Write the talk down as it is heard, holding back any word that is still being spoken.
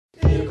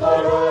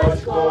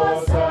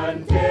Ecological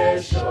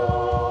sanitation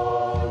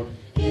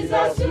is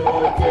a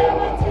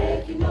suitable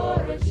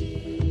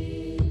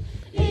technology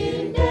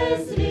in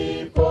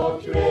densely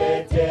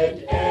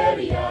populated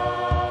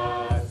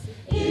areas,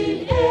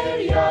 in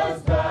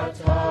areas that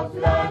have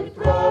land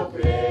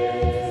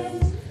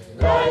problems,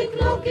 like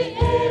local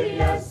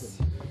areas,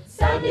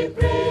 sandy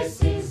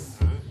places,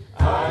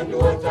 and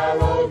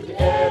waterlogged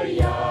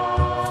areas.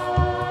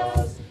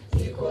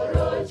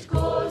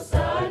 Ecological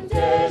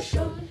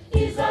sanitation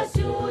is a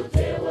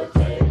suitable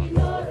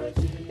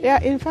technology. Yeah,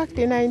 in fact,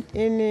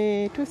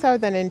 in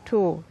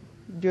 2002,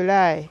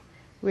 July,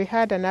 we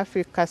had an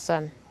Africa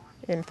Sun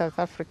in South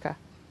Africa.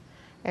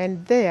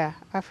 And there,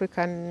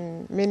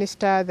 African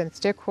ministers and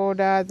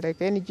stakeholders like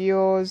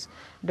NGOs,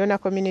 donor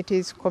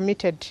communities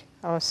committed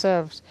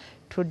ourselves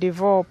to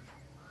develop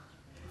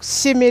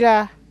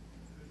similar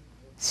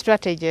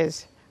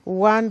strategies.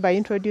 One, by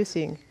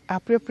introducing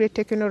appropriate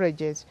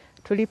technologies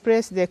to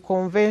replace the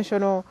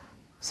conventional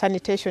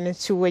sanitation and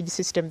sewage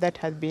system that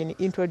has been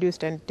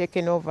introduced and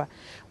taken over,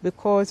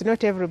 because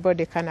not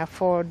everybody can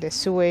afford the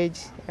sewage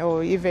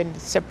or even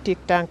septic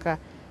tanker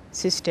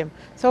system.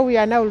 So we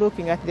are now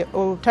looking at the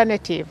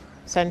alternative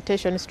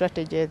sanitation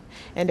strategies,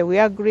 and we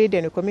agreed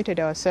and committed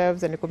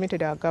ourselves and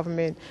committed our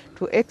government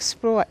to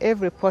explore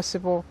every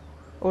possible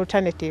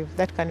alternative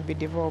that can be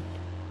developed.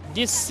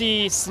 This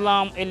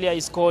slum area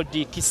is called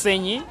the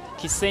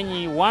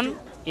Kisenyi 1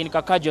 in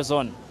Kakajo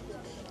zone.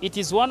 It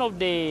is one of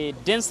the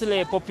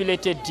densely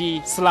populated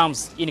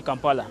slums in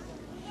Kampala.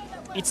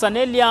 It's an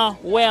area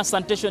where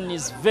sanitation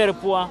is very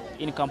poor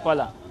in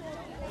Kampala.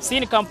 See,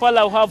 in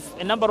Kampala we have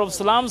a number of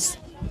slums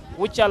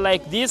which are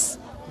like this,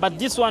 but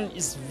this one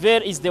is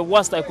the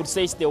worst. I could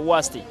say it's the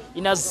worst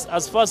in as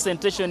far as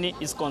sanitation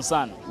is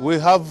concerned. We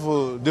have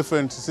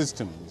different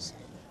systems.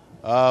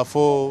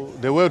 For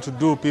the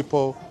well-to-do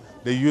people,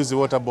 they use the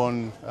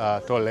waterborne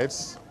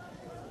toilets,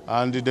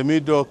 and the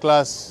middle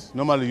class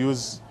normally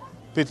use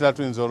pit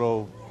latrines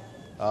or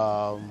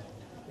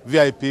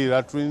VIP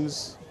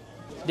latrines.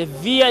 The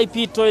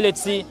VIP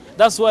toilets,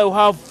 that's why we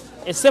have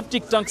a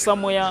septic tank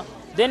somewhere,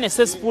 then a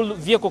cesspool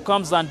vehicle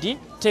comes and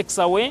takes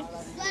away.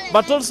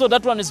 But also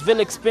that one is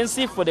very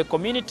expensive for the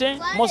community.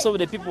 Most of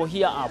the people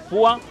here are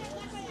poor.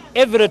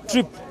 Every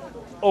trip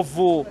of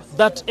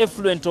that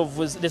effluent of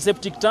the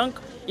septic tank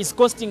is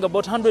costing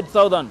about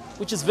 100,000,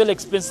 which is very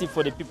expensive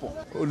for the people.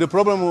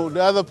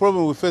 The other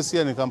problem we face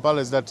here in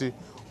Kampala is that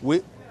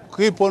we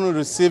keep on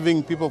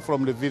receiving people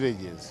from the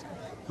villages.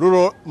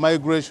 Rural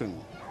migration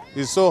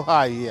is so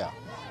high here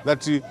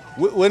that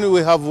when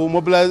we have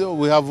mobilized,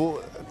 we have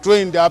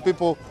trained our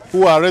people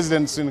who are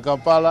residents in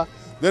Kampala,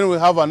 then we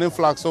have an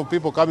influx of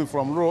people coming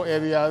from rural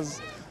areas.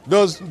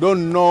 Those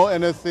don't know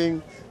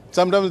anything.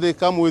 Sometimes they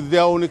come with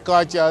their own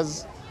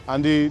cultures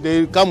and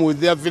they come with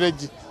their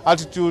village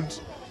attitude.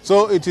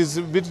 So it is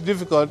a bit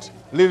difficult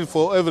really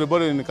for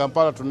everybody in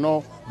Kampala to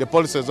know the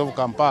policies of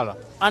Kampala.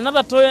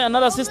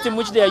 Another system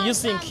which they are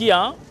using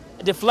here,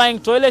 the flying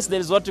toilets, there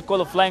is what we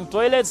call flying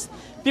toilets.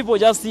 People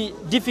just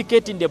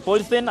defecate in the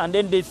polythene and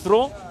then they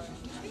throw,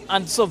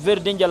 and so very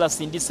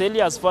dangerous in this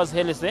area as far as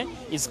health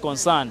is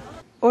concerned.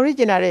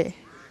 Originally,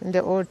 in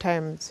the old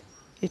times,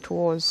 it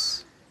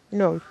was,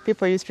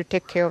 people used to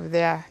take care of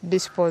their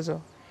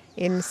disposal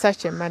in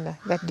such a manner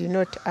that did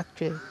not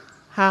actually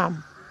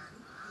harm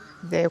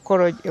the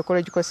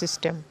ecological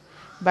system.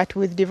 But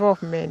with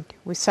development,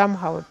 we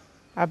somehow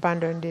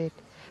abandoned it.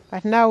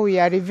 But now we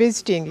are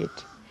revisiting it,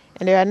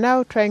 and we are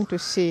now trying to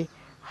see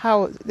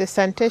how the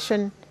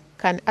sanitation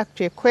can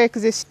actually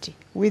coexist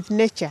with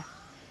nature,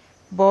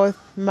 both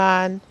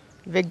man,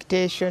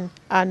 vegetation,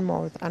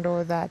 animals, and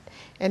all that.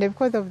 And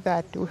because of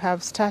that, we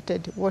have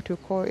started what we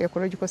call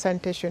ecological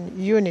sanitation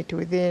unit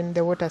within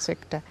the water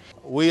sector.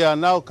 We are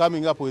now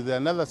coming up with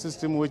another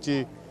system which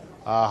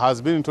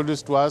has been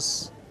introduced to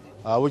us,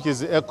 which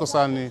is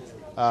Ecological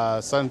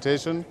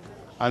sanitation.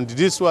 And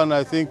this one,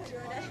 I think,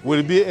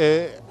 will be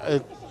a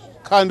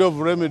kind of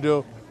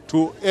remedy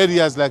to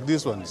areas like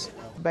these ones.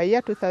 By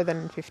year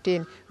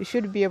 2015, we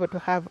should be able to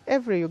have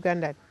every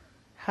Ugandan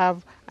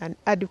have an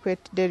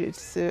adequate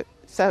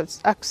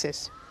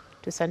access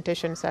to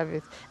sanitation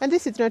service. And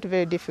this is not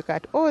very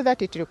difficult. All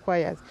that it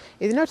requires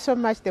is not so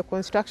much the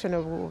construction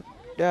of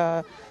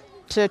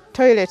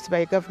toilets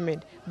by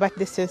government, but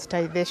the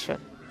sensitization.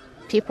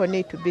 People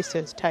need to be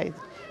sensitized.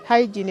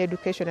 Hygiene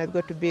education has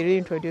got to be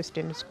reintroduced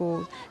in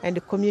schools and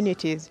the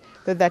communities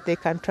so that they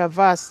can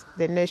traverse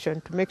the nation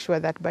to make sure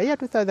that by year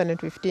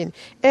 2015,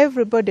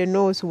 everybody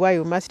knows why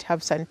you must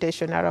have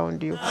sanitation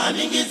around you.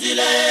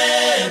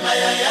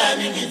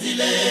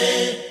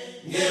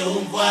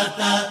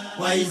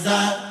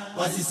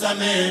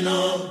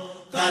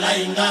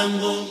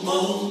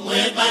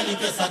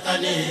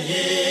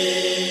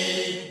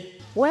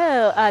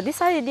 Well,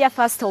 this idea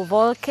first of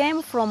all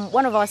came from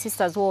one of our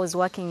sisters who was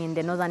working in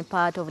the northern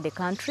part of the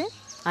country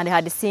and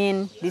had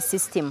seen this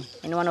system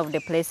in one of the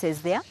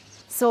places there.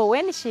 So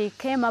when she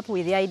came up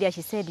with the idea,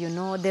 she said,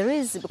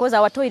 because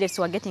our toilets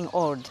were getting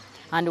old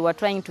and we were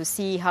trying to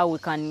see how we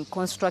can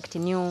construct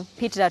new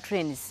pit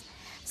latrines.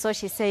 So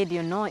she said,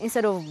 you know,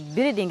 instead of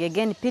building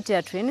again pit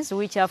latrines,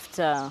 which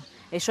after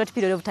a short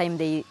period of time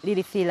they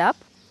really fill up,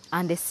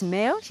 and the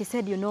smell, she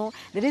said, you know,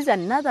 there is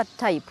another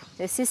type,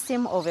 a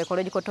system of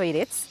ecological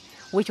toilets,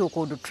 which we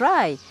could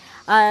try.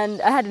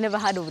 And I had never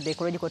heard of the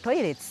ecological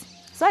toilets.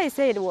 So I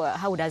said, well,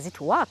 how does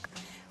it work?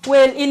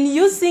 Well, in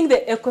using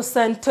the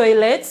EcoSan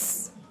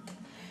toilets,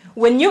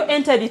 when you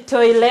enter the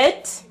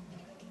toilet,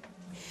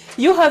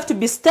 you have to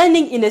be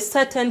standing in a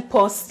certain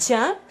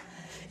posture.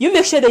 You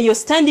make sure that you're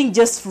standing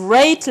just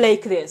right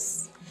like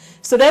this,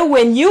 so that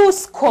when you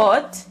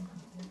squat,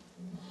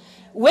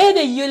 where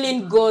the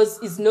urine goes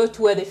is not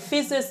where the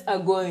feces are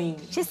going.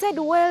 She said,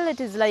 well,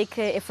 it is like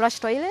a flush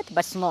toilet,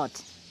 but it's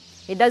not.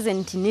 It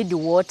doesn't need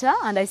water.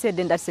 And I said,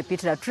 then that's a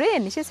pit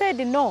latrine. She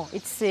said, no,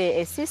 it's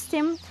a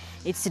system.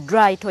 It's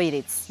dry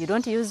toilets. You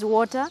don't use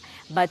water,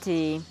 but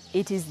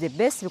it is the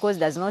best because it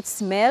does not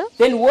smell.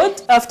 Then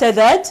after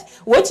that,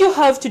 what you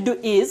have to do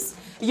is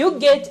you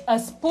get a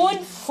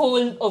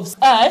spoonful of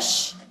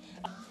ash,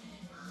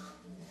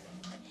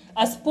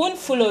 a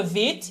spoonful of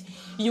it.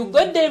 You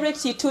go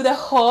directly to the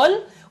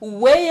hole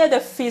where the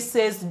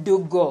feces do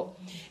go.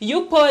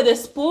 You pour the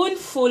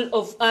spoonful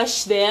of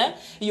ash there,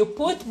 you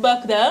put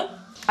back there.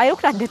 I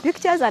looked at the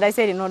pictures and I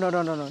said,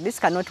 no, this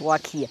cannot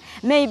work here.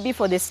 Maybe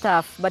for the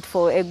staff, but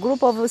for a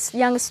group of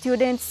young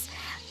students,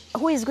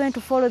 who is going to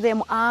follow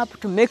them up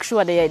to make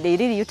sure they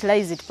really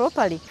utilize it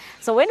properly?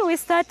 So when we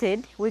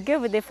started, we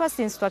gave the first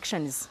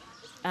instructions,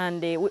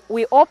 and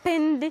we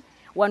opened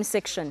one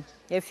section,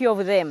 a few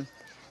of them.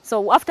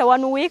 So after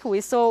 1 week,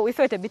 we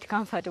felt a bit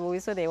comfortable. We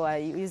saw they were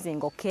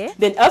using okay.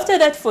 Then after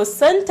that, for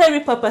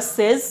sanitary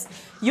purposes,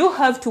 you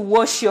have to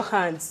wash your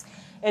hands.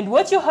 And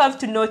what you have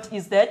to note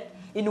is that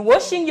in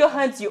washing your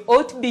hands, you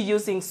ought to be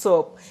using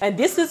soap. And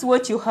this is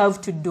what you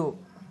have to do.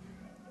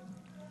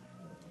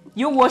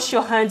 You wash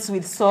your hands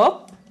with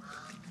soap.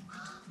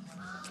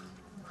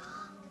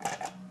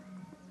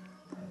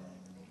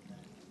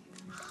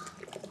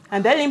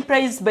 And that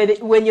implies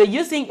when you're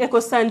using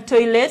EcoSan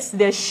toilets,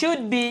 there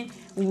should be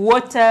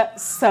water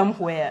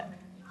somewhere.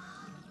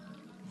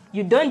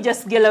 You don't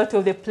just get out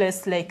of the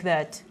place like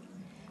that.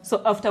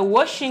 So after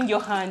washing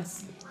your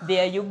hands,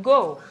 there you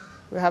go.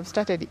 We have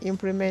started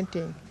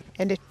implementing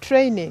and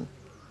training,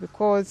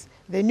 because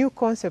the new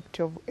concept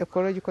of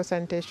ecological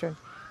sanitation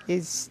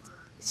is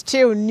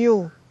still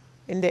new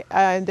in the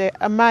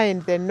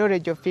mind, the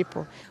knowledge of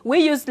people. We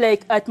used,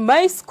 like at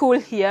my school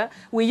here,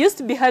 we used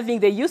to be having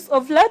the use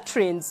of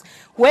latrines,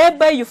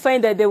 whereby you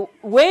find that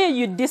where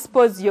you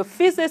dispose your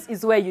feces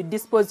is where you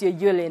dispose your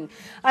urine.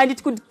 And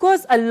it could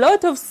cause a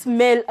lot of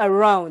smell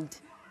around.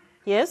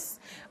 Yes,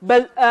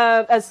 but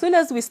as soon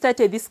as we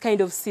started this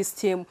kind of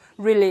system,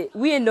 really,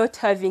 we are not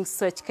having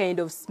such kind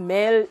of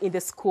smell in the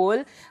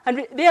school,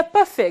 and they are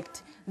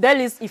perfect. That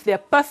is, if they are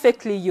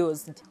perfectly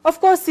used.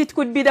 Of course, it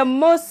could be the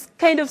most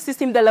kind of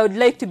system that I would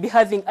like to be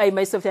having I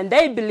myself, and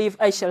I believe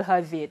I shall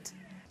have it.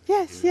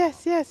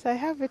 Yes, I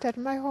have it at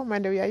my home,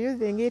 and we are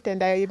using it,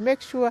 and I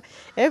make sure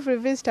every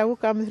visitor who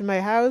comes to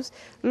my house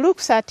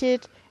looks at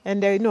it,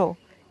 and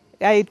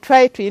I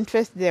try to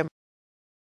interest them.